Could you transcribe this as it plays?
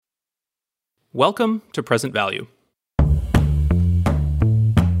Welcome to Present Value.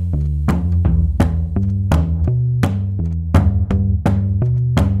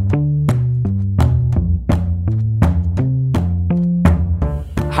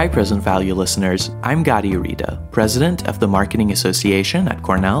 Hi, Present Value listeners. I'm Gadi Arida, president of the Marketing Association at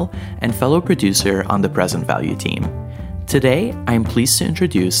Cornell and fellow producer on the Present Value team. Today, I'm pleased to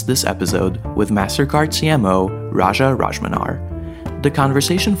introduce this episode with MasterCard CMO Raja Rajmanar. The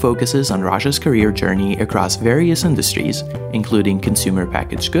conversation focuses on Raja's career journey across various industries, including consumer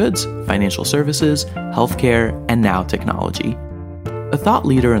packaged goods, financial services, healthcare, and now technology. A thought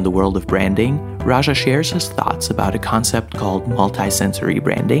leader in the world of branding, Raja shares his thoughts about a concept called multi-sensory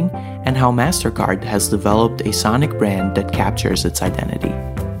branding and how MasterCard has developed a sonic brand that captures its identity.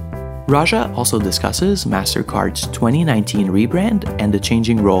 Raja also discusses MasterCard's 2019 rebrand and the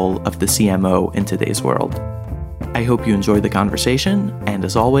changing role of the CMO in today's world. I hope you enjoyed the conversation, and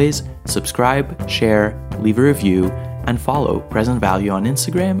as always, subscribe, share, leave a review, and follow Present Value on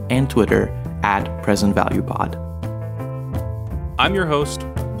Instagram and Twitter at PresentValuePod. I'm your host,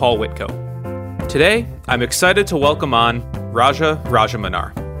 Paul Whitko. Today, I'm excited to welcome on Raja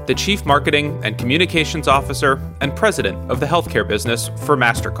Rajmanar, the Chief Marketing and Communications Officer and President of the Healthcare business for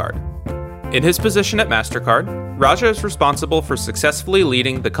MasterCard. In his position at MasterCard, Raja is responsible for successfully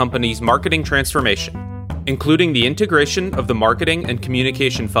leading the company's marketing transformation, including the integration of the marketing and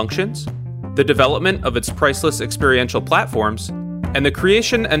communication functions, the development of its priceless experiential platforms, and the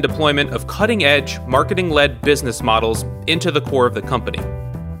creation and deployment of cutting-edge, marketing-led business models into the core of the company.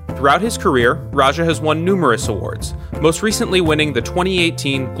 Throughout his career, Raja has won numerous awards, most recently winning the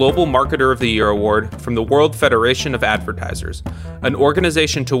 2018 Global Marketer of the Year award from the World Federation of Advertisers, an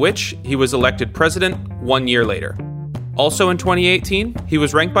organization to which he was elected president 1 year later. Also in 2018, he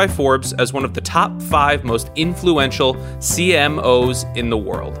was ranked by Forbes as one of the top 5 most influential CMOs in the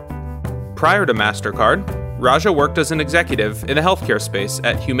world. Prior to MasterCard, Raja worked as an executive in the healthcare space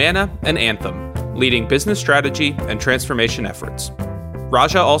at Humana and Anthem, leading business strategy and transformation efforts.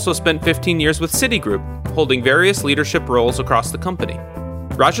 Raja also spent 15 years with Citigroup, holding various leadership roles across the company.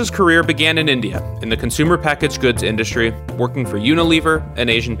 Raja's career began in India, in the consumer packaged goods industry, working for Unilever and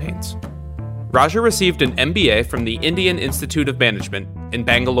Asian Paints. Raja received an MBA from the Indian Institute of Management in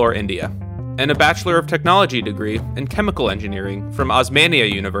Bangalore, India, and a Bachelor of Technology degree in Chemical Engineering from Osmania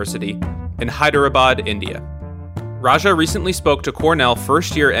University in Hyderabad, India. Raja recently spoke to Cornell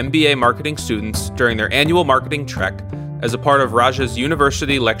first-year MBA marketing students during their annual marketing trek as a part of Raja's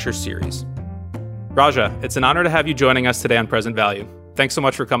University Lecture Series. Raja, it's an honor to have you joining us today on Present Value. Thanks so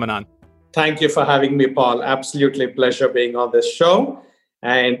much for coming on. Thank you for having me, Paul. Absolutely a pleasure being on this show.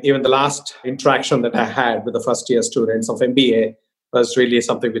 And even the last interaction that I had with the first-year students of MBA was really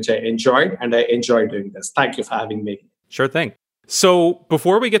something which I enjoyed, and I enjoy doing this. Thank you for having me. Sure thing. So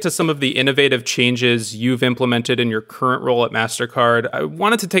before we get to some of the innovative changes you've implemented in your current role at MasterCard, I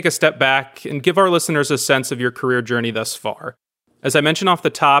wanted to take a step back and give our listeners a sense of your career journey thus far. As I mentioned off the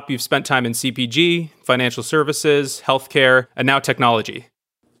top, you've spent time in CPG, financial services, healthcare, and now technology.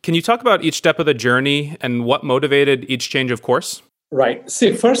 Can you talk about each step of the journey and what motivated each change of course? Right.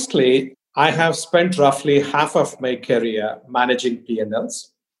 See, firstly, I have spent roughly half of my career managing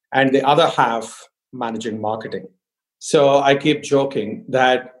P&Ls and the other half managing marketing. So I keep joking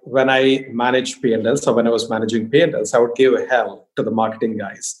that when I manage P&Ls or when I was managing P&Ls, I would give hell to the marketing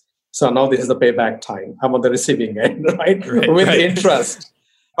guys. So now this is the payback time. I'm on the receiving end, right? With interest.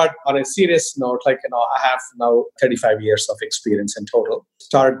 But on a serious note, I have now 35 years of experience in total.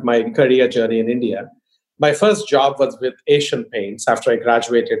 Started my career journey in India. My first job was with Asian Paints after I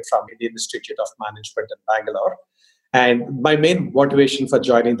graduated from Indian Institute of Management in Bangalore. And my main motivation for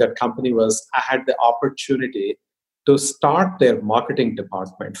joining that company was I had the opportunity to start their marketing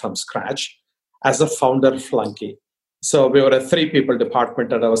department from scratch as a founder flunky. So we were a 3-people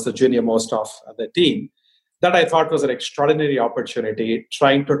department and I was the junior most of the team. That I thought was an extraordinary opportunity,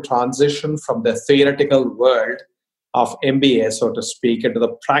 trying to transition from the theoretical world of MBA, so to speak, into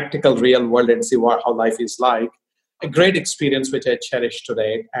the practical real world and see how life is like. A great experience which I cherish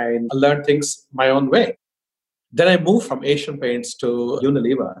today and learn things my own way. Then I moved from Asian Paints to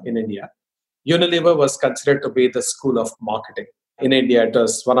Unilever in India. Unilever was considered to be the school of marketing. In India, it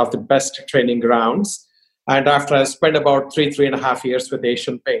was one of the best training grounds. And after I spent about 3.5 years with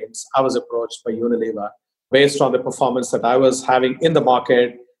Asian Paints, I was approached by Unilever based on the performance that I was having in the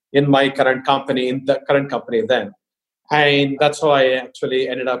market, in my current company, in the current company then. And that's how I actually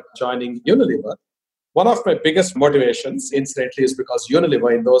ended up joining Unilever. One of my biggest motivations, incidentally, is because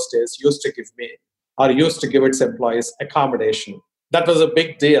Unilever in those days used to give its employees accommodation. That was a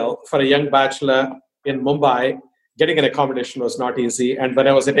big deal for a young bachelor in Mumbai getting an accommodation was not easy. And when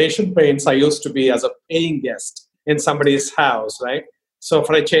I was at Asian Paints, I used to be as a paying guest in somebody's house, right? So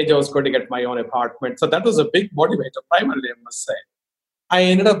for a change, I was going to get my own apartment. So that was a big motivator, primarily, I must say. I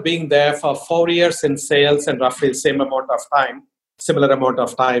ended up being there for 4 years in sales and roughly the similar amount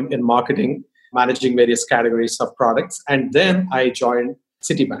of time in marketing, managing various categories of products. And then I joined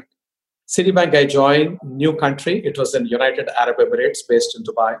Citibank. Citibank, I joined, new country. It was in United Arab Emirates, based in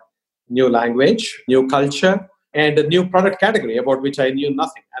Dubai. New language, new culture, and a new product category about which I knew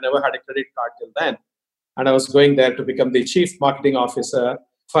nothing. I never had a credit card till then. And I was going there to become the chief marketing officer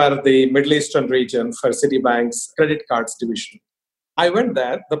for the Middle Eastern region for Citibank's credit cards division. I went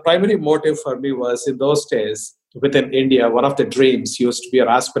there. The primary motive for me was, in those days, within India, one of the dreams used to be, or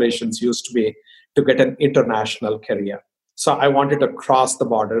aspirations used to be, to get an international career. So I wanted to cross the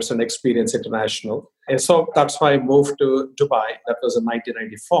borders and experience international. And so that's why I moved to Dubai. That was in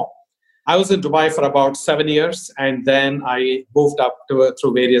 1994. I was in Dubai for about 7 years, and then I moved up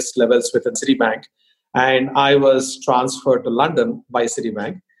through various levels within Citibank. And I was transferred to London by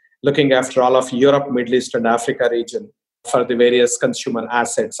Citibank, looking after all of Europe, Middle East, and Africa region for the various consumer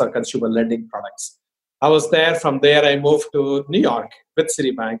assets or consumer lending products. I was there. From there, I moved to New York with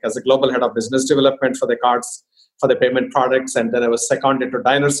Citibank as a global head of business development for the cards, for the payment products. And then I was seconded to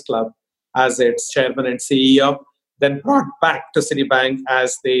Diners Club as its chairman and CEO, then brought back to Citibank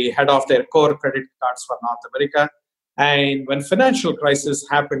as the head of their core credit cards for North America. And when financial crisis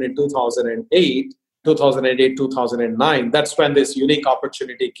happened in 2008, 2009, that's when this unique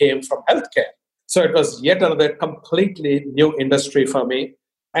opportunity came from healthcare. So it was yet another completely new industry for me.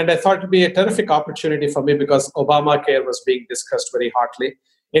 And I thought it would be a terrific opportunity for me because Obamacare was being discussed very hotly.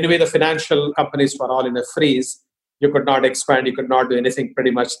 Anyway, the financial companies were all in a freeze. You could not expand. You could not do anything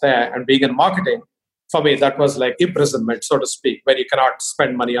pretty much there. And being in marketing, for me, that was like imprisonment, so to speak, where you cannot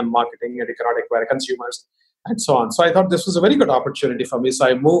spend money on marketing and you cannot acquire consumers and so on. So I thought this was a very good opportunity for me. So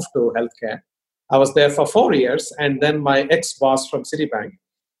I moved to healthcare. I was there for 4 years. And then my ex-boss from Citibank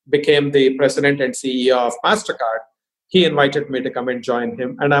became the president and CEO of MasterCard. He invited me to come and join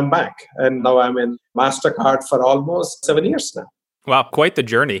him, and I'm back. And now I'm in MasterCard for almost 7 years now. Wow, quite the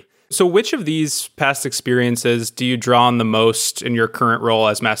journey. So which of these past experiences do you draw on the most in your current role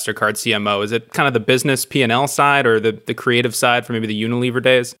as MasterCard CMO? Is it kind of the business P&L side or the creative side from maybe the Unilever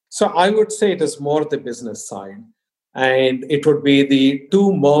days? So I would say it is more the business side. And it would be the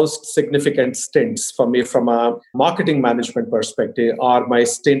two most significant stints for me from a marketing management perspective are my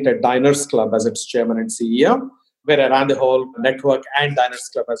stint at Diners Club as its chairman and CEO, where I ran the whole network and Diners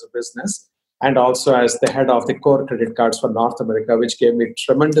Club as a business, and also as the head of the core credit cards for North America, which gave me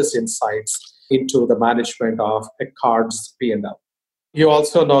tremendous insights into the management of a card's P&L. You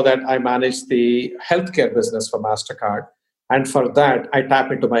also know that I manage the healthcare business for MasterCard. And for that, I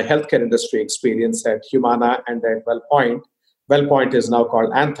tap into my healthcare industry experience at Humana and at WellPoint. WellPoint is now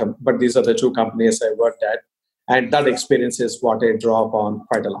called Anthem, but these are the two companies I worked at. And that experience is what I draw upon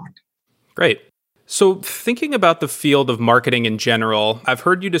quite a lot. Great. So thinking about the field of marketing in general, I've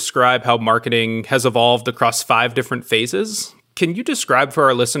heard you describe how marketing has evolved across 5 different phases. Can you describe for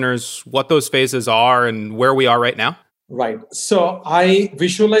our listeners what those phases are and where we are right now? Right. So I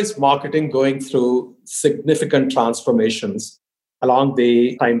visualize marketing going through significant transformations along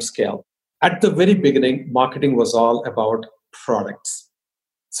the time scale. At the very beginning, marketing was all about products.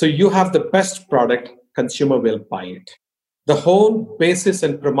 So you have the best product, consumer will buy it. The whole basis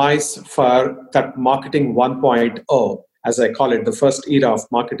and premise for that marketing 1.0, as I call it, the first era of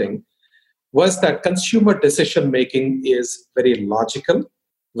marketing, was that consumer decision making is very logical,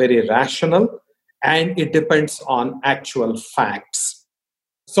 very rational, and it depends on actual facts.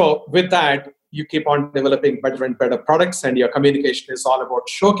 So with that, you keep on developing better and better products, and your communication is all about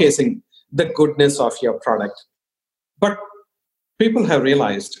showcasing the goodness of your product. But people have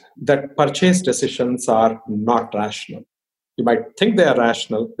realized that purchase decisions are not rational. You might think they are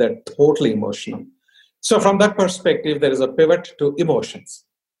rational, they're totally emotional. So from that perspective, there is a pivot to emotions.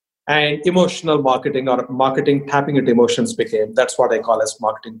 And emotional marketing or marketing tapping into emotions that's what I call as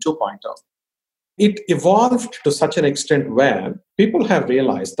marketing 2.0. It evolved to such an extent where people have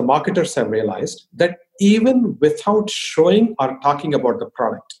realized, the marketers have realized, that even without showing or talking about the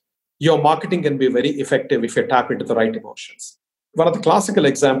product, your marketing can be very effective if you tap into the right emotions. One of the classical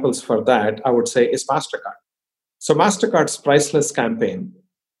examples for that, I would say, is MasterCard. So MasterCard's Priceless campaign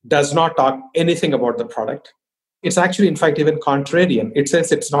does not talk anything about the product. It's actually, in fact, even contrarian. It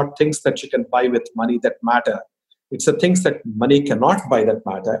says it's not things that you can buy with money that matter. It's the things that money cannot buy that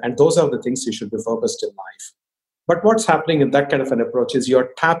matter. And those are the things you should be focused in life. But what's happening in that kind of an approach is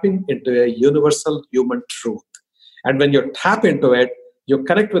you're tapping into a universal human truth. And when you tap into it, you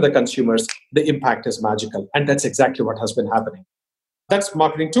connect with the consumers, the impact is magical. And that's exactly what has been happening. That's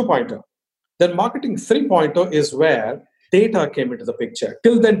marketing 2.0. Then marketing 3.0 is where data came into the picture.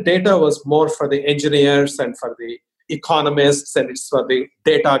 Till then, data was more for the engineers and for the economists, and it's for the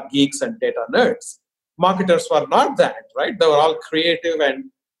data geeks and data nerds. Marketers were not that, right? They were all creative. And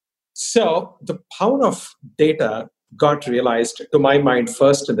so the power of data got realized, to my mind,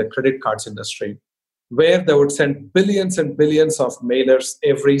 first in the credit cards industry, where they would send billions and billions of mailers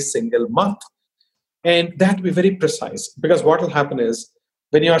every single month. And that to be very precise, because what will happen is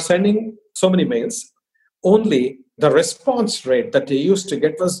when you are sending so many mails, only the response rate that they used to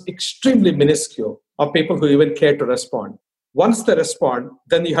get was extremely minuscule of people who even care to respond. Once they respond,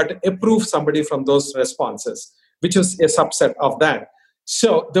 then you had to approve somebody from those responses, which is a subset of that.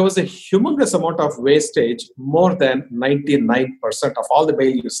 So there was a humongous amount of wastage. More than 99% of all the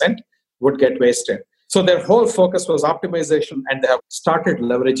mail you sent would get wasted. So their whole focus was optimization, and they have started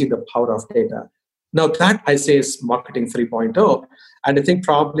leveraging the power of data. Now that, I say, is marketing 3.0. And I think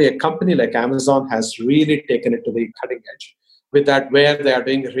probably a company like Amazon has really taken it to the cutting edge with that, where they are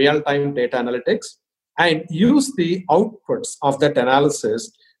doing real-time data analytics and use the outputs of that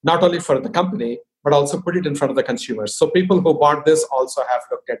analysis, not only for the company, but also put it in front of the consumers. So people who bought this also have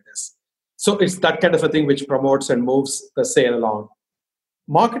looked at this. So it's that kind of a thing which promotes and moves the sale along.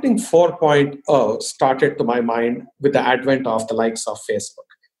 Marketing 4.0 started, to my mind, with the advent of the likes of Facebook.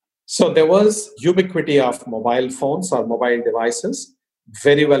 So there was ubiquity of mobile phones or mobile devices,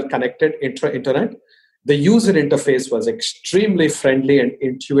 very well connected internet. The user interface was extremely friendly and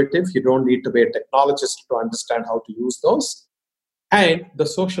intuitive. You don't need to be a technologist to understand how to use those. And the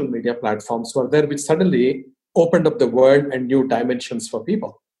social media platforms were there, which suddenly opened up the world and new dimensions for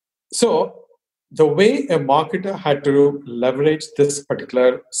people. So the way a marketer had to leverage this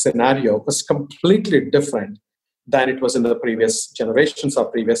particular scenario was completely different than it was in the previous generations or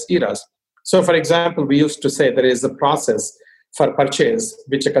previous eras. So, for example, we used to say there is a process for purchase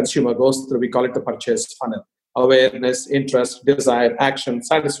which a consumer goes through. We call it the purchase funnel. Awareness, interest, desire, action,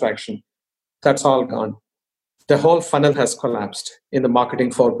 satisfaction. That's all gone. The whole funnel has collapsed in the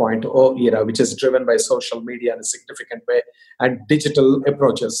marketing 4.0 era, which is driven by social media in a significant way and digital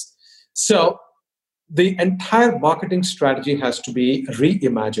approaches. So the entire marketing strategy has to be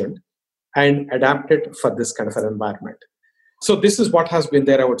reimagined and adapted for this kind of an environment. So this is what has been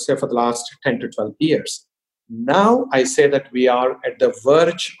there, I would say, for the last 10 to 12 years. Now I say that we are at the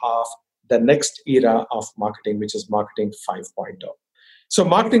verge of the next era of marketing, which is marketing 5.0. So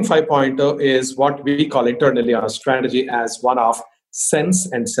marketing 5.0 is what we call internally our strategy as one of sense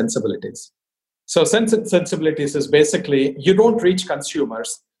and sensibilities. So sense and sensibilities is basically you don't reach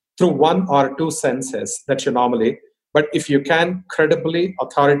consumers through one or two senses that you normally, but if you can credibly,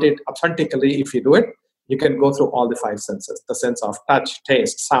 authentically, if you do it, you can go through all the five senses, the sense of touch,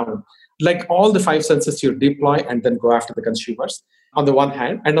 taste, sound, like all the five senses you deploy and then go after the consumers on the one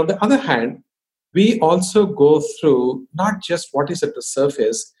hand. And on the other hand, we also go through not just what is at the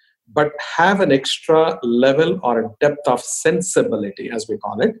surface, but have an extra level or a depth of sensibility, as we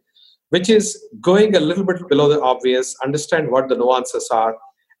call it, which is going a little bit below the obvious, understand what the nuances are,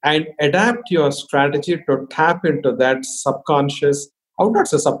 and adapt your strategy to tap into that subconscious, I would not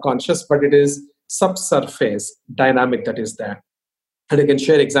say subconscious, but it is subsurface dynamic that is there. And I can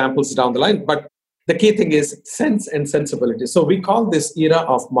share examples down the line, but the key thing is sense and sensibility. So we call this era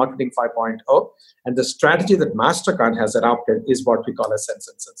of marketing 5.0, and the strategy that MasterCard has adopted is what we call a sense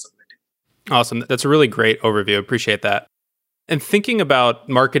and sensibility. Awesome. That's a really great overview. Appreciate that. And thinking about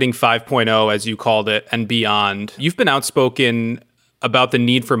marketing 5.0, as you called it, and beyond, you've been outspoken about the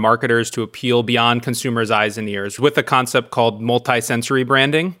need for marketers to appeal beyond consumers' eyes and ears with a concept called multisensory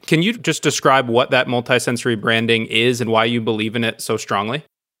branding. Can you just describe what that multisensory branding is and why you believe in it so strongly?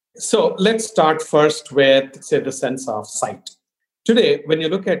 So let's start first with, say, the sense of sight. Today, when you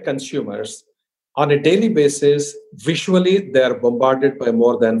look at consumers, on a daily basis, visually, they are bombarded by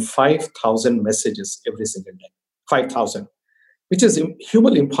more than 5,000 messages every single day. 5,000, which is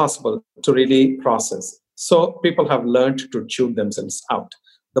humanly impossible to really process. So people have learned to tune themselves out.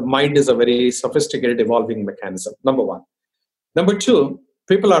 The mind is a very sophisticated, evolving mechanism, number one. Number two,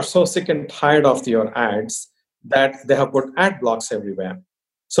 people are so sick and tired of your ads that they have put ad blocks everywhere.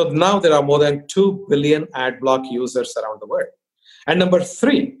 So now there are more than 2 billion ad block users around the world. And number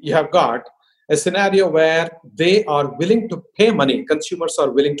three, you have got a scenario where they are willing to pay money, consumers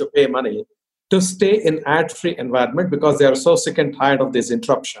are willing to pay money to stay in ad-free environment because they are so sick and tired of these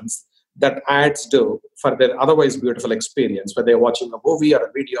interruptions that ads do for their otherwise beautiful experience, whether they're watching a movie or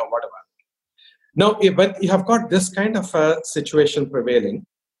a video or whatever. Now, when you have got this kind of a situation prevailing,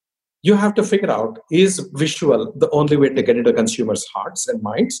 You have to figure out, is visual the only way to get into consumers' hearts and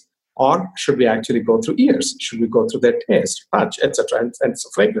minds? Or should we actually go through ears? Should we go through their taste, touch, etc., and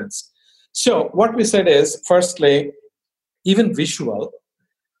fragrance? So what we said is, firstly, even visual,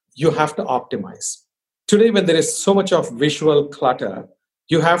 you have to optimize. Today, when there is so much of visual clutter,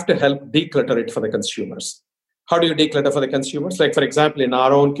 you have to help declutter it for the consumers. How do you declutter for the consumers? Like, for example, in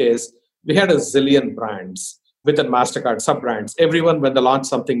our own case, we had a zillion brands within MasterCard, sub-brands. Everyone, when they launch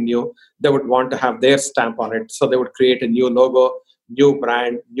something new, they would want to have their stamp on it. So they would create a new logo, new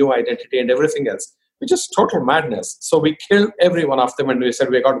brand, new identity, and everything else, which is total madness. So we killed every one of them, and we said,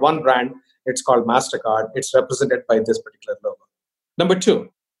 we got one brand. It's called MasterCard. It's represented by this particular logo. Number two,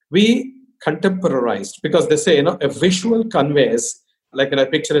 we contemporarized, because they say, a visual conveys, like a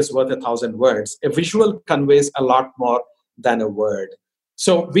picture is worth 1,000 words. A visual conveys a lot more than a word.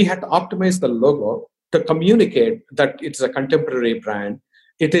 So we had to optimize the logo to communicate that it's a contemporary brand.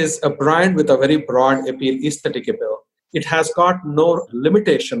 It is a brand with a very broad appeal, aesthetic appeal. It has got no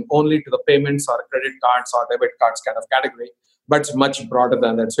limitation only to the payments or credit cards or debit cards kind of category, but it's much broader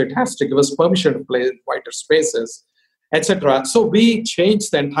than that. So it has to give us permission to play in wider spaces, etc. So we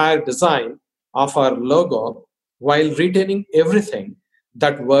changed the entire design of our logo while retaining everything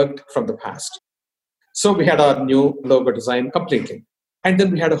that worked from the past. So we had our new logo design completely. And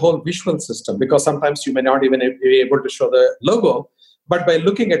then we had a whole visual system, because sometimes you may not even be able to show the logo, but by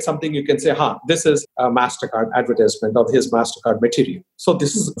looking at something, you can say, this is a MasterCard advertisement or here's MasterCard material. So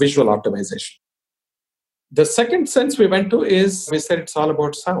this is visual optimization. The second sense we went to is, we said it's all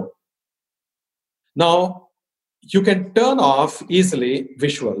about sound. Now, you can turn off easily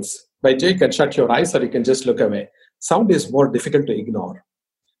visuals. By you can shut your eyes or you can just look away. Sound is more difficult to ignore.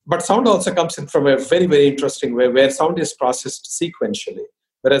 But sound also comes in from a very, very interesting way, where sound is processed sequentially,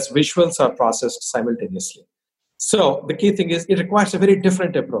 whereas visuals are processed simultaneously. So the key thing is, it requires a very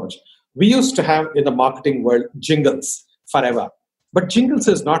different approach. We used to have in the marketing world jingles forever, but jingles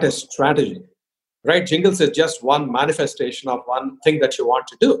is not a strategy, right? Jingles is just one manifestation of one thing that you want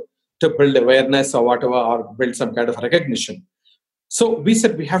to do to build awareness or whatever, or build some kind of recognition. So we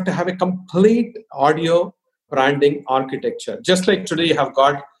said we have to have a complete audio branding architecture. Just like today you have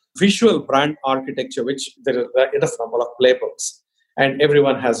got visual brand architecture, which there is enough number of playbooks. And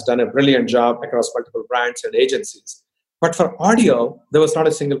everyone has done a brilliant job across multiple brands and agencies. But for audio, there was not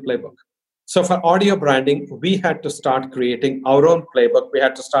a single playbook. So for audio branding, we had to start creating our own playbook. We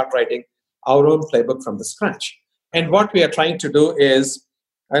had to start writing our own playbook from the scratch. And what we are trying to do is,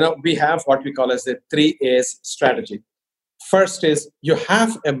 we have what we call as the 3 A's strategy. First is, you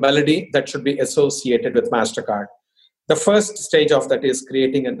have a melody that should be associated with MasterCard. The first stage of that is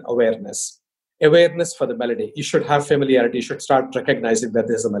creating an awareness for the melody. You should have familiarity. You should start recognizing that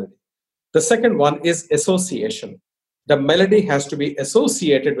there's a melody. The second one is association. The melody has to be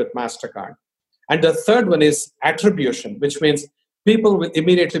associated with MasterCard. And the third one is attribution, which means people will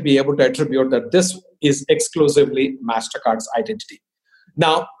immediately be able to attribute that this is exclusively MasterCard's identity.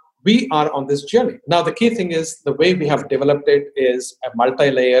 Now, we are on this journey. Now, the key thing is, the way we have developed it is a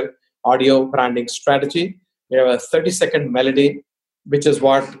multi-layer audio branding strategy. We have a 30-second melody, which is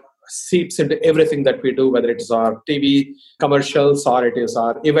what seeps into everything that we do, whether it is our TV commercials, or it is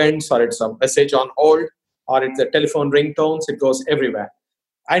our events, or it's a message on hold, or it's a telephone ringtones. It goes everywhere.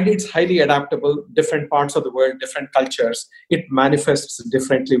 And it's highly adaptable, different parts of the world, different cultures. It manifests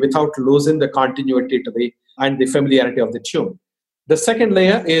differently without losing the continuity and the familiarity of the tune. The second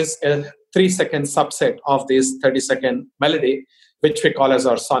layer is a 3-second subset of this 30-second melody, which we call as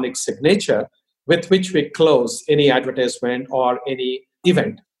our sonic signature, with which we close any advertisement or any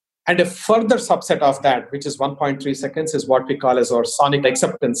event. And a further subset of that, which is 1.3 seconds, is what we call as our sonic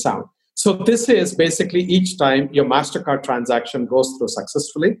acceptance sound. So this is basically each time your MasterCard transaction goes through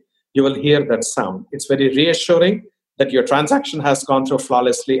successfully, you will hear that sound. It's very reassuring that your transaction has gone through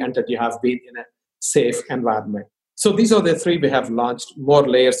flawlessly and that you have been in a safe environment. So these are the 3 we have launched. More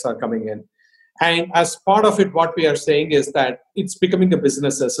layers are coming in. And as part of it, what we are saying is that it's becoming a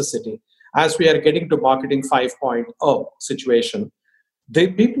business necessity. As we are getting to marketing 5.0 situation, the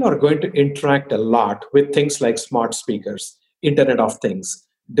people are going to interact a lot with things like smart speakers, Internet of Things,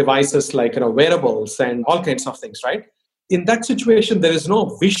 devices like wearables and all kinds of things, right? In that situation, there is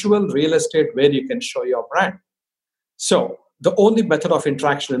no visual real estate where you can show your brand. So the only method of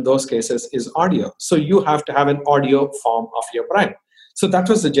interaction in those cases is audio. So you have to have an audio form of your brand. So that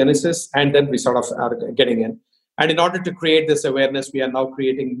was the genesis, and then we sort of are getting in. And in order to create this awareness, we are now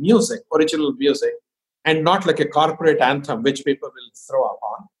creating music, original music, and not like a corporate anthem, which people will throw up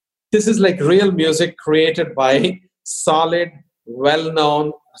on. This is like real music created by solid,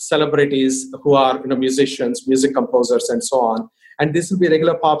 well-known celebrities who are musicians, music composers, and so on. And this will be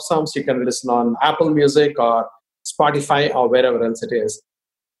regular pop songs you can listen on Apple Music or Spotify or wherever else it is.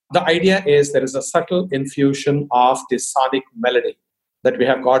 The idea is there is a subtle infusion of the sonic melody that we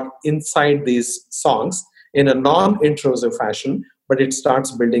have got inside these songs in a non-intrusive fashion, but it starts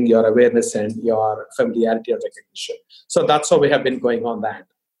building your awareness and your familiarity and recognition. So that's how we have been going on that.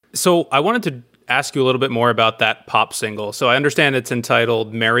 So I wanted to ask you a little bit more about that pop single. So I understand it's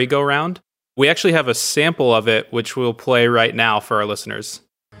entitled Merry-Go-Round. We actually have a sample of it, which we'll play right now for our listeners.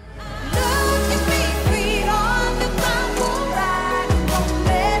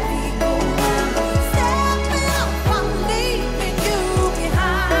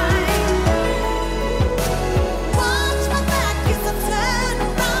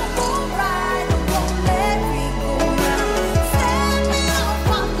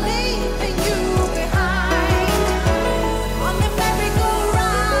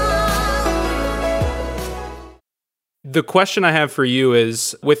 The question I have for you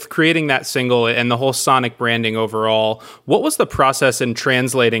is, with creating that single and the whole sonic branding overall, what was the process in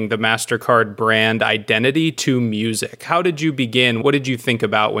translating the MasterCard brand identity to music? How did you begin? What did you think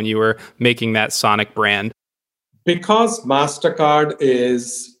about when you were making that sonic brand? Because MasterCard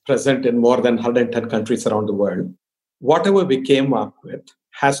is present in more than 110 countries around the world, whatever we came up with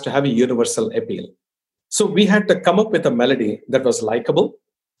has to have a universal appeal. So we had to come up with a melody that was likable,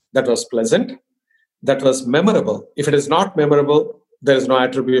 that was pleasant, that was memorable. If it is not memorable, there is no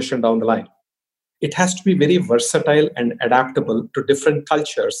attribution down the line. It has to be very versatile and adaptable to different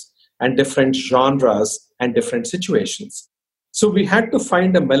cultures and different genres and different situations. So we had to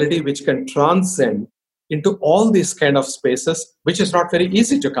find a melody which can transcend into all these kind of spaces, which is not very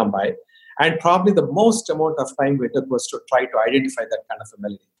easy to come by. And probably the most amount of time we took was to try to identify that kind of a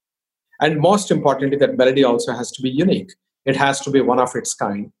melody. And most importantly, that melody also has to be unique. It has to be one of its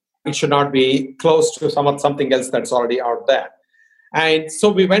kind. It should not be close to something else that's already out there. And so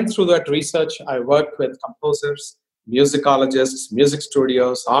we went through that research. I worked with composers, musicologists, music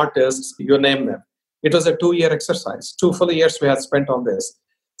studios, artists, you name them. It was a 2-year exercise. 2 full years we had spent on this.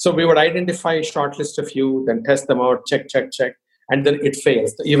 So we would identify, shortlist a few, then test them out, check, and then it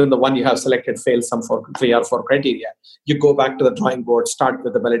fails. Even the one you have selected fails some 3 or 4 criteria. You go back to the drawing board, start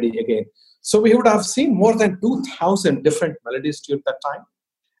with the melody again. So we would have seen more than 2,000 different melodies during that time.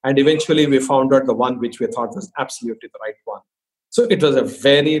 And eventually we found out the one which we thought was absolutely the right one. So it was a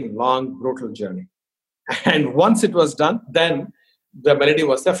very long, brutal journey. And once it was done, then the melody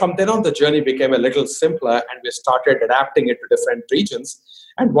was there. From then on, the journey became a little simpler and we started adapting it to different regions.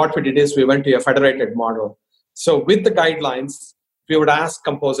 And what we did is we went to a federated model. So with the guidelines, we would ask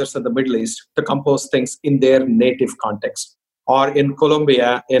composers in the Middle East to compose things in their native context, or in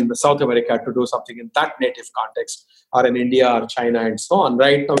Colombia, in South America, to do something in that native context, or in India or China and so on.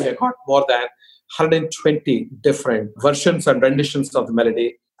 Right now, we have got more than 120 different versions and renditions of the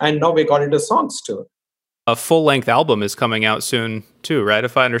melody. And now we got into songs too. A full-length album is coming out soon too, right?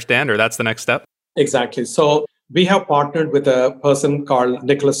 If I understand, or that's the next step? Exactly. So we have partnered with a person called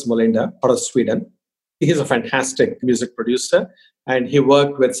Nicholas Molinda out of Sweden. He's a fantastic music producer, and he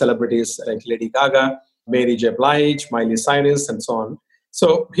worked with celebrities like Lady Gaga, Mary J. Blige, Miley Cyrus, and so on.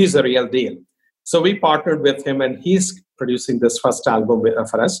 So he's a real deal. So we partnered with him, and he's producing this first album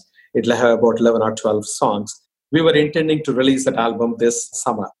for us. It'll have about 11 or 12 songs. We were intending to release that album this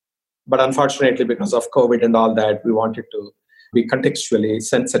summer. But unfortunately, because of COVID and all that, we wanted to be contextually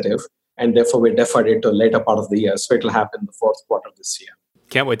sensitive, and therefore we deferred it to later part of the year. So it'll happen in the 4th quarter of this year.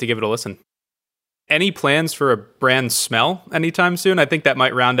 Can't wait to give it a listen. Any plans for a brand smell anytime soon? I think that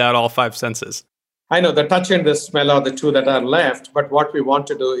might round out all 5 senses. I know the touch and the smell are the 2 that are left, but what we want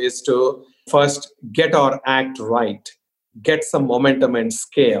to do is to first get our act right, get some momentum and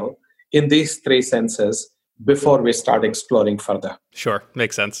scale in these 3 senses before we start exploring further. Sure,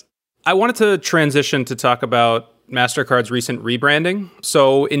 makes sense. I wanted to transition to talk about MasterCard's recent rebranding.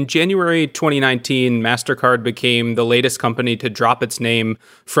 So in January 2019, MasterCard became the latest company to drop its name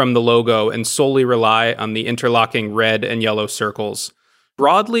from the logo and solely rely on the interlocking red and yellow circles.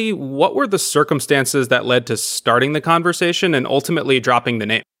 Broadly, what were the circumstances that led to starting the conversation and ultimately dropping the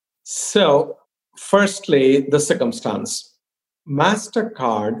name? So, firstly, the circumstance.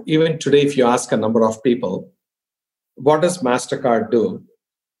 MasterCard, even today, if you ask a number of people, what does MasterCard do?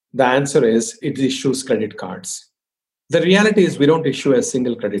 The answer is it issues credit cards. The reality is we don't issue a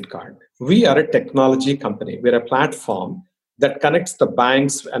single credit card. We are a technology company. We're a platform that connects the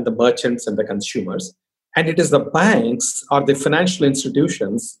banks and the merchants and the consumers. And it is the banks or the financial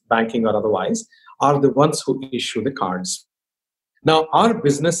institutions, banking or otherwise, are the ones who issue the cards. Now, our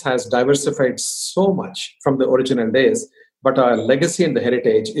business has diversified so much from the original days, but our legacy and the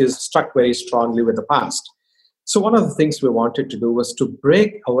heritage is struck very strongly with the past. So one of the things we wanted to do was to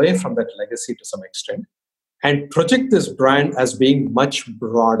break away from that legacy to some extent and project this brand as being much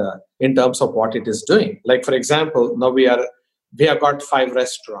broader in terms of what it is doing. Like, for example, now we have got 5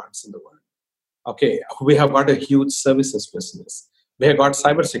 restaurants in the world. Okay, we have got a huge services business. We have got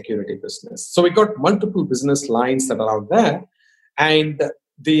cybersecurity business. So we got multiple business lines that are out there. And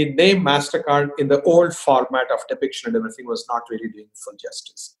the name MasterCard in the old format of depiction and everything was not really doing full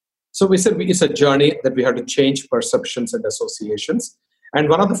justice. So we said it's a journey that we have to change perceptions and associations. And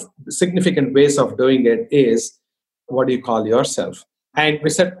one of the significant ways of doing it is, what do you call yourself? And we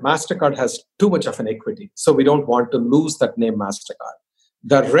said MasterCard has too much of an equity. So we don't want to lose that name MasterCard.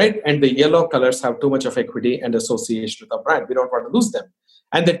 The red and the yellow colors have too much of equity and association with our brand. We don't want to lose them.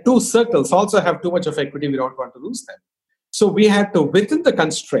 And the 2 circles also have too much of equity. We don't want to lose them. So we had to, within the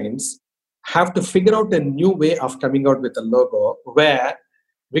constraints, have to figure out a new way of coming out with a logo where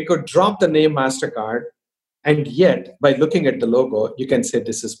we could drop the name MasterCard, and yet by looking at the logo, you can say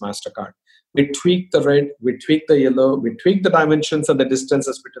this is MasterCard. We tweaked the red, we tweaked the yellow, we tweaked the dimensions and the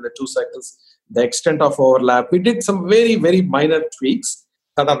distances between the 2 circles, the extent of overlap. We did some very, very minor tweaks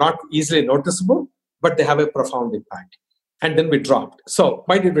that are not easily noticeable, but they have a profound impact. And then we dropped. So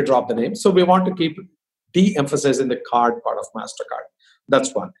why did we drop the name? So we want to keep de-emphasizing the card part of MasterCard.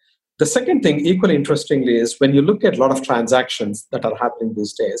 That's one. The second thing, equally interestingly, is when you look at a lot of transactions that are happening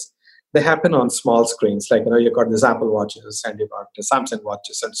these days, they happen on small screens. Like, you've got these Apple Watches and you've got the Samsung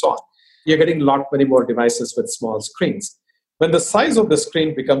Watches and so on. You're getting many more devices with small screens. When the size of the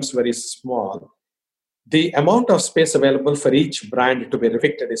screen becomes very small, the amount of space available for each brand to be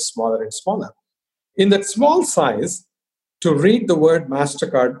depicted is smaller and smaller. In that small size, to read the word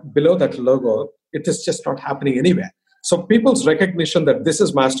MasterCard below that logo, it is just not happening anywhere. So people's recognition that this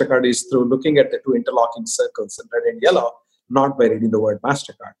is MasterCard is through looking at the 2 interlocking circles in red and yellow, not by reading the word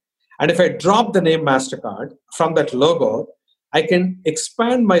MasterCard. And if I drop the name MasterCard from that logo, I can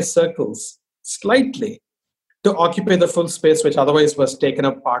expand my circles slightly to occupy the full space, which otherwise was taken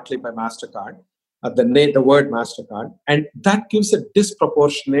up partly by MasterCard, the word MasterCard. And that gives a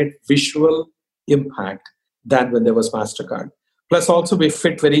disproportionate visual impact than when there was MasterCard. Plus also we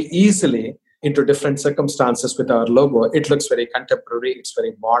fit very easily into different circumstances with our logo. It looks very contemporary, it's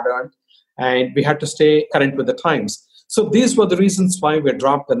very modern, and we had to stay current with the times. So these were the reasons why we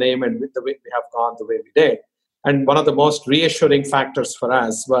dropped the name and with the way we have gone the way we did. And one of the most reassuring factors for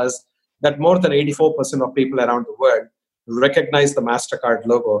us was that more than 84% of people around the world recognize the MasterCard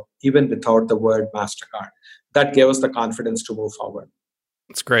logo even without the word MasterCard. That gave us the confidence to move forward.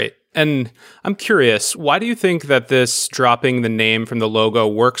 That's great. And I'm curious, why do you think that this dropping the name from the logo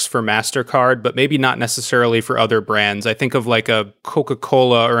works for MasterCard, but maybe not necessarily for other brands? I think of like a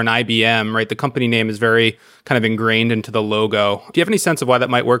Coca-Cola or an IBM, right? The company name is very kind of ingrained into the logo. Do you have any sense of why that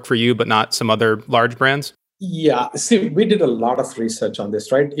might work for you, but not some other large brands? Yeah. See, we did a lot of research on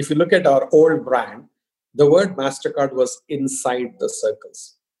this, right? If you look at our old brand, the word MasterCard was inside the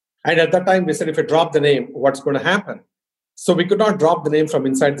circles. And at that time, we said, if you drop the name, what's going to happen? So we could not drop the name from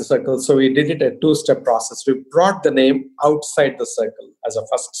inside the circle. So we did it a 2-step process. We brought the name outside the circle as a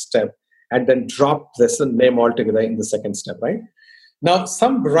first step and then dropped this name altogether in the second step, right? Now,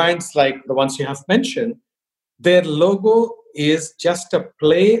 some brands like the ones you have mentioned, their logo is just a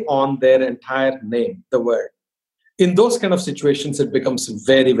play on their entire name, the word. In those kind of situations, it becomes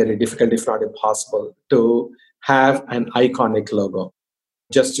very, very difficult, if not impossible, to have an iconic logo.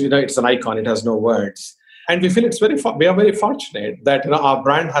 Just, it's an icon, it has no words. And we feel we are very fortunate that our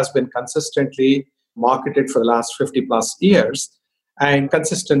brand has been consistently marketed for the last 50 plus years. And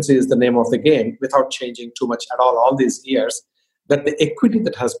consistency is the name of the game without changing too much at all these years, that the equity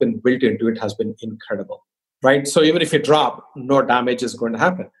that has been built into it has been incredible, right? So even if you drop, no damage is going to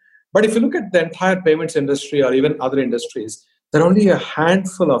happen. But if you look at the entire payments industry or even other industries, there are only a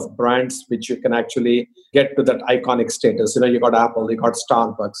handful of brands which you can actually get to that iconic status. You got Apple, you got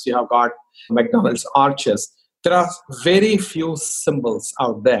Starbucks, you have got McDonald's, Arches. There are very few symbols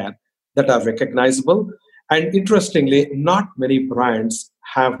out there that are recognizable. And interestingly, not many brands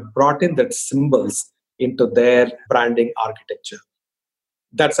have brought in that symbols into their branding architecture.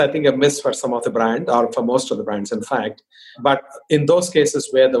 That's, I think, a miss for some of the brand, or for most of the brands, in fact. But in those cases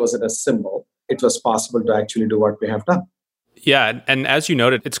where there wasn't a symbol, it was possible to actually do what we have done. Yeah. And as you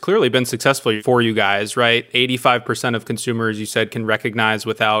noted, it's clearly been successful for you guys, right? 85% of consumers, you said, can recognize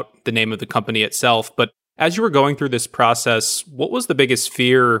without the name of the company itself. But as you were going through this process, what was the biggest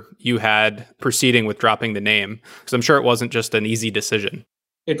fear you had proceeding with dropping the name? Because I'm sure it wasn't just an easy decision.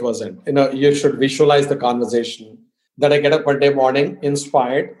 It wasn't. You should visualize the conversation that I get up Monday morning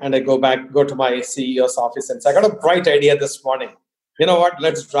inspired and I go to my CEO's office and say, I got a bright idea this morning. you know what,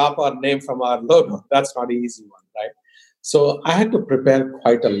 let's drop our name from our logo. That's not an easy one, right? So I had to prepare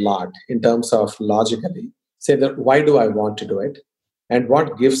quite a lot in terms of logically say that why do I want to do it? And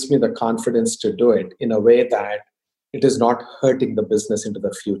what gives me the confidence to do it in a way that it is not hurting the business into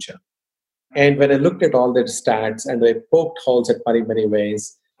the future. And when I looked at all the stats and I poked holes at many, many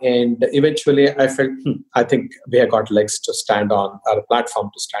ways, and eventually I felt, I think we have got legs to stand on, or a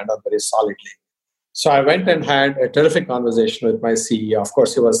platform to stand on very solidly. So I went and had a terrific conversation with my CEO. Of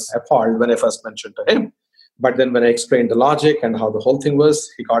course, he was appalled when I first mentioned to him. But then when I explained the logic and how the whole thing was,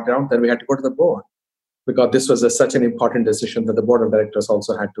 he got around. Then we had to go to the board because this was such an important decision that the board of directors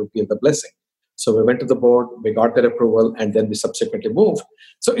also had to give the blessing. So we went to the board, we got their approval, and then we subsequently moved.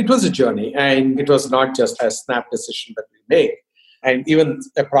 So it was a journey, and it was not just a snap decision that we made. And even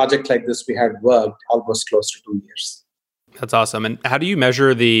a project like this, we had worked almost close to 2 years. That's awesome. And how do you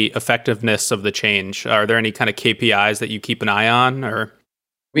measure the effectiveness of the change? Are there any kind of KPIs that you keep an eye on? Or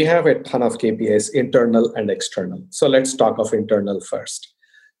we have a ton of KPIs, internal and external. So let's talk of internal first.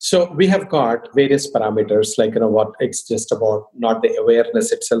 So we have got various parameters, like, what it's just about not the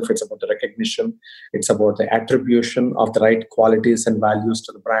awareness itself, it's about the recognition, it's about the attribution of the right qualities and values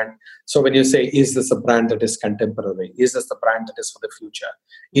to the brand. So when you say, is this a brand that is contemporary? Is this the brand that is for the future?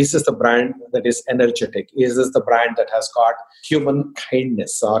 Is this the brand that is energetic? Is this the brand that has got human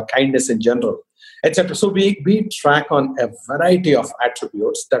kindness or kindness in general, etc.? So we track on a variety of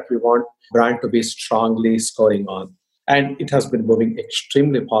attributes that we want brand to be strongly scoring on. And it has been moving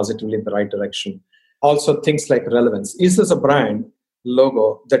extremely positively in the right direction. Also, things like relevance. Is this a brand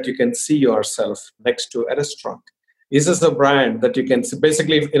logo that you can see yourself next to a restaurant? Is this a brand that you can see?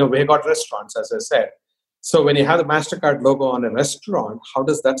 Basically, we got restaurants, as I said. So when you have the MasterCard logo on a restaurant, how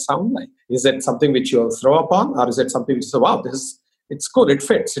does that sound like? Is it something which you'll throw upon? Or is it something which is, wow, it's cool, it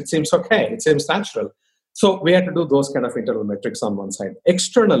fits, it seems okay, it seems natural. So we had to do those kind of internal metrics on one side.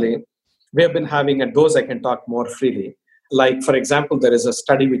 Externally, we have been having, and those I can talk more freely. Like, for example, there is a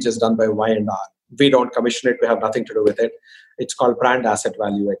study which is done by Y&R. We don't commission it. We have nothing to do with it. It's called Brand Asset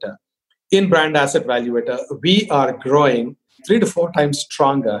Valuator. In Brand Asset Valuator, we are growing 3 to 4 times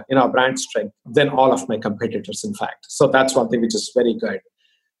stronger in our brand strength than all of my competitors, in fact. So that's one thing which is very good.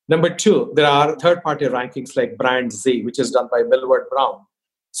 Number 2, there are third-party rankings like Brand Z, which is done by Millward Brown.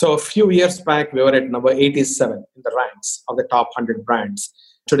 So a few years back, we were at number 87 in the ranks of the top 100 brands.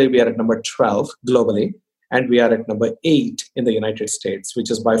 Today, we are at number 12 globally, and we are at number 8 in the United States, which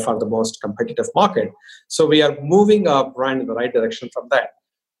is by far the most competitive market. So we are moving our brand in the right direction from that.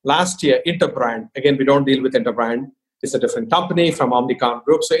 Last year, Interbrand, again, we don't deal with Interbrand. It's a different company from Omnicom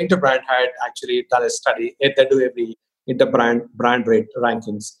Group. So Interbrand had actually done a study. They do every Interbrand brand rate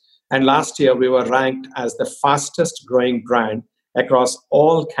rankings. And last year, we were ranked as the fastest growing brand across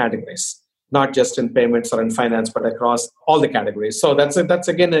all categories. Not just in payments or in finance, but across all the categories. So that's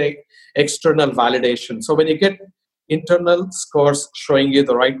again an external validation. So when you get internal scores showing you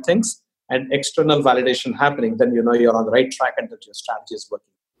the right things and external validation happening, then you know you're on the right track and that your strategy is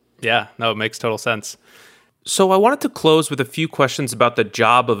working. Yeah, no, it makes total sense. So I wanted to close with a few questions about the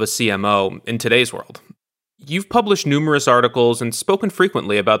job of a CMO in today's world. You've published numerous articles and spoken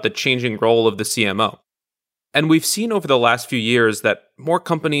frequently about the changing role of the CMO. And we've seen over the last few years that more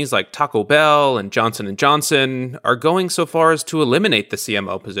companies like Taco Bell and Johnson & Johnson are going so far as to eliminate the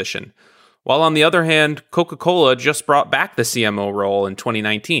CMO position, while on the other hand, Coca-Cola just brought back the CMO role in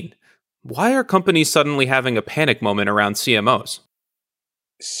 2019. Why are companies suddenly having a panic moment around CMOs?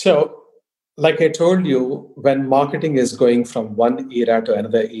 So, like I told you, when marketing is going from one era to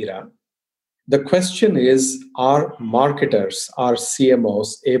another era, the question is, are marketers, are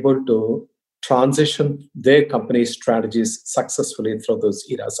CMOs able to transition their company strategies successfully through those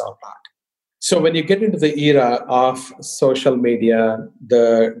eras or not? So when you get into the era of social media,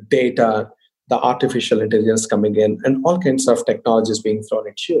 the data, the artificial intelligence coming in, and all kinds of technologies being thrown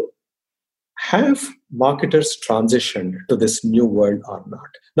at you, have marketers transitioned to this new world or not?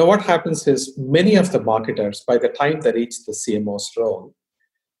 Now, what happens is many of the marketers, by the time they reach the CMO's role,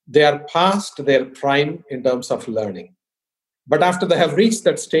 they are past their prime in terms of learning. But after they have reached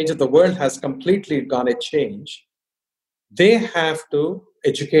that stage that the world has completely gone a change, they have to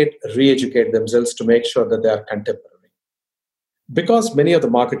re-educate themselves to make sure that they are contemporary. Because many of the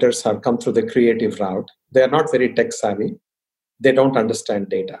marketers have come through the creative route, they are not very tech savvy. They don't understand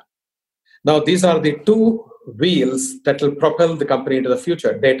data. Now, these are the two wheels that will propel the company into the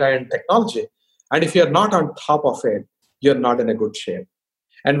future, data and technology. And if you're not on top of it, you're not in a good shape.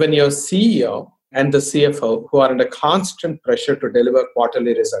 And when your CEO and the CFO, who are under constant pressure to deliver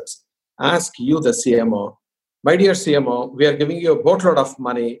quarterly results, ask you, the CMO, my dear CMO, we are giving you a boatload of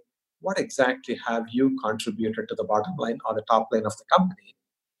money. what exactly have you contributed to the bottom line or the top line of the company?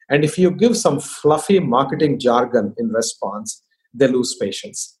 And if you give some fluffy marketing jargon in response, they lose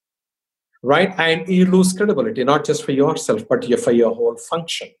patience, right? And you lose credibility, not just for yourself, but for your whole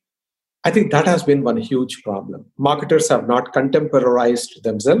function. I think that has been one huge problem. Marketers have not contemporized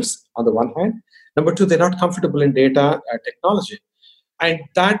themselves, on the one hand. Number two, they're not comfortable in data technology. And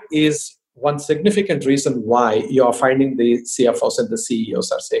that is one significant reason why you're finding the CFOs and the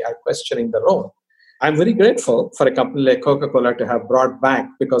CEOs are questioning the role. I'm very grateful for a company like Coca-Cola to have brought back,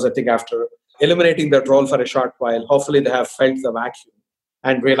 because I think after eliminating that role for a short while, hopefully they have felt the vacuum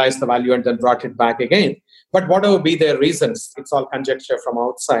and realized the value and then brought it back again. But whatever be their reasons, it's all conjecture from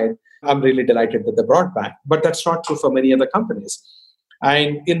outside. I'm really delighted that they brought back. But that's not true for many other companies.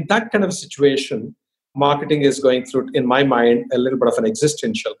 And in that kind of situation, marketing is going through, in my mind, a little bit of an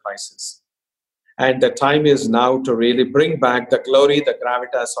existential crisis. And the time is now to really bring back the glory, the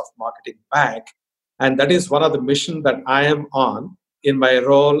gravitas of marketing back. And that is one of the missions that I am on in my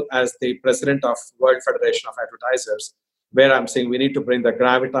role as the president of World Federation of Advertisers, where I'm saying we need to bring the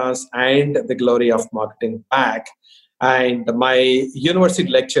gravitas and the glory of marketing back. And my university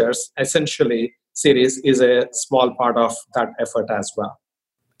lectures, essentially, series is a small part of that effort as well.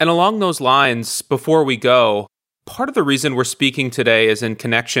 And along those lines, before we go, part of the reason we're speaking today is in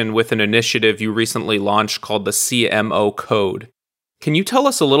connection with an initiative you recently launched called the CMO Code. Can you tell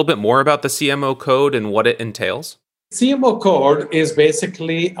us a little bit more about the CMO Code and what it entails? CMO Code is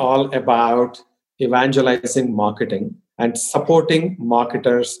basically all about evangelizing marketing and supporting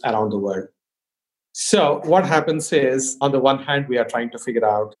marketers around the world. So what happens is, on the one hand, we are trying to figure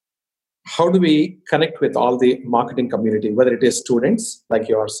out how do we connect with all the marketing community, whether it is students like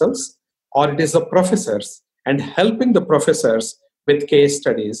yourselves or it is the professors, and helping the professors with case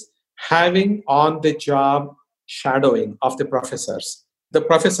studies, having on-the-job shadowing of the professors. The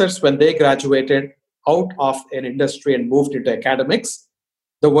professors, when they graduated out of an industry and moved into academics,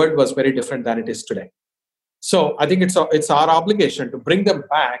 the world was very different than it is today. So I think it's our obligation to bring them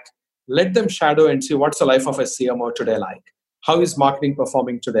back, let them shadow and see what's the life of a CMO today like. How is marketing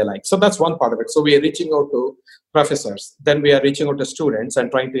performing today like? So that's one part of it. So we are reaching out to professors. Then we are reaching out to students and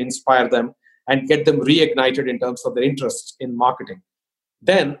trying to inspire them and get them reignited in terms of their interest in marketing.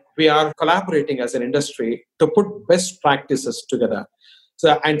 Then we are collaborating as an industry to put best practices together.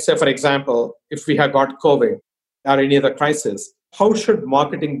 So, and say, for example, if we have got COVID or any other crisis, how should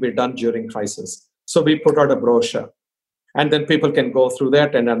marketing be done during crisis? So we put out a brochure, and then people can go through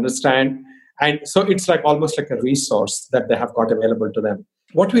that and understand. And so it's like almost like a resource that they have got available to them.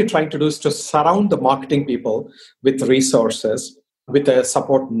 What we're trying to do is to surround the marketing people with resources, with a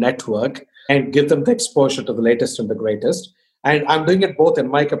support network, and give them the exposure to the latest and the greatest. And I'm doing it both in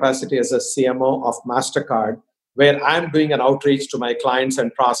my capacity as a CMO of MasterCard, where I'm doing an outreach to my clients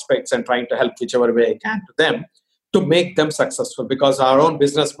and prospects and trying to help whichever way I can to them to make them successful. Because our own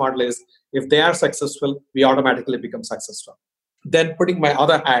business model is, if they are successful, we automatically become successful. Then putting my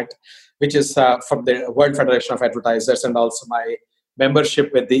other hat, which is from the World Federation of Advertisers and also my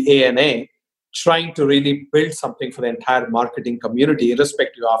membership with the ANA, trying to really build something for the entire marketing community,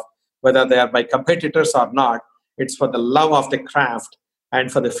 irrespective of whether they are my competitors or not. It's for the love of the craft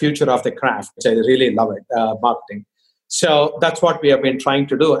and for the future of the craft, which I really love it, marketing. So that's what we have been trying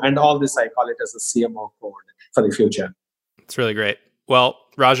to do. And all this, I call it as a CMO code for the future. It's really great. Well,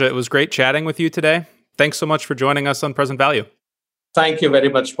 Raja, it was great chatting with you today. Thanks so much for joining us on Present Value. Thank you very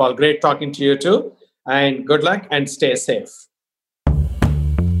much, Paul. Great talking to you too. And good luck and stay safe.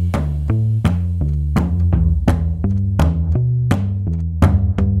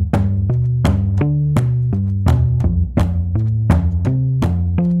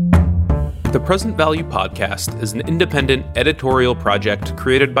 The Present Value Podcast is an independent editorial project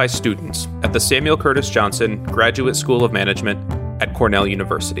created by students at the Samuel Curtis Johnson Graduate School of Management at Cornell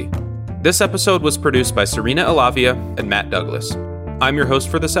University. This episode was produced by Serena Alavia and Matt Douglas. I'm your host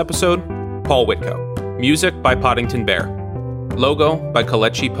for this episode, Paul Whitko. Music by Poddington Bear. Logo by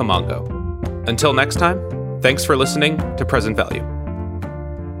Kalechi Pamango. Until next time, thanks for listening to Present Value.